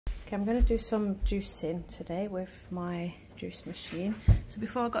Okay, I'm going to do some juicing today with my juice machine. So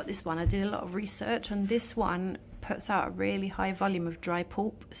before I got this one, I did a lot of research, and this one puts out a really high volume of dry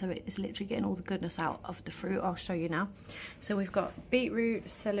pulp, so it's literally getting all the goodness out of the fruit. I'll show you now. So we've got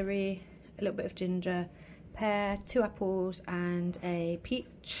beetroot, celery, a little bit of ginger, pear, 2 apples and a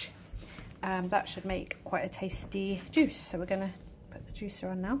peach. That should make quite a tasty juice. So we're going to put the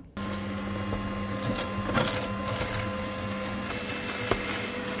juicer on now.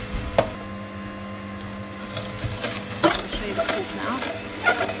 The pulp now.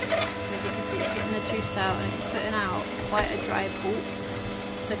 As you can see, it's getting the juice out and it's putting out quite a dry pulp.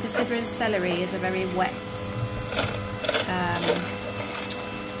 So considering celery is a very wet,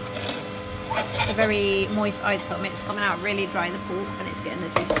 it's a very moist item, it's coming out really dry, the pulp, and it's getting the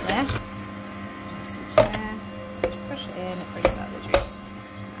juice there. Just push it in, it brings out the juice.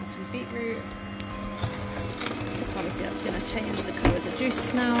 Add some beetroot. Obviously that's going to change the colour of the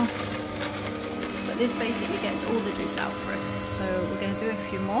juice now. But this basically gets all the juice out for us, so we're going to do a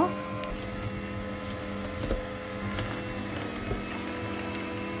few more.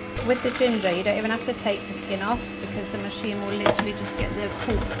 With the ginger, you don't even have to take the skin off, because the machine will literally just get the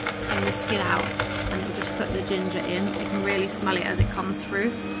pulp and the skin out, and it'll just put the ginger in. You can really smell it as it comes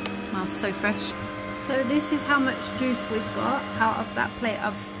through. It smells so fresh. So this is how much juice we've got out of that plate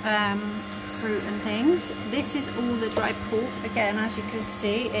of fruit and things. This is all the dry pulp. Again, as you can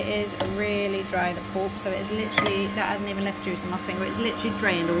see, it is really dry, the pulp, so it's literally, that hasn't even left juice on my finger, it's literally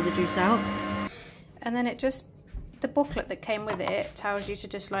drained all the juice out. And then it just, the booklet that came with it tells you to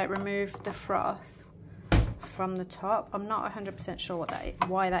just like remove the froth from the top. I'm not 100% sure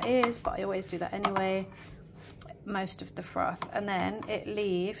why that is, but I always do that anyway, most of the froth, and then it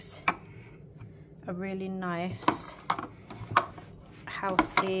leaves a really nice,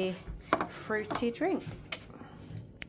 healthy, fruity drink.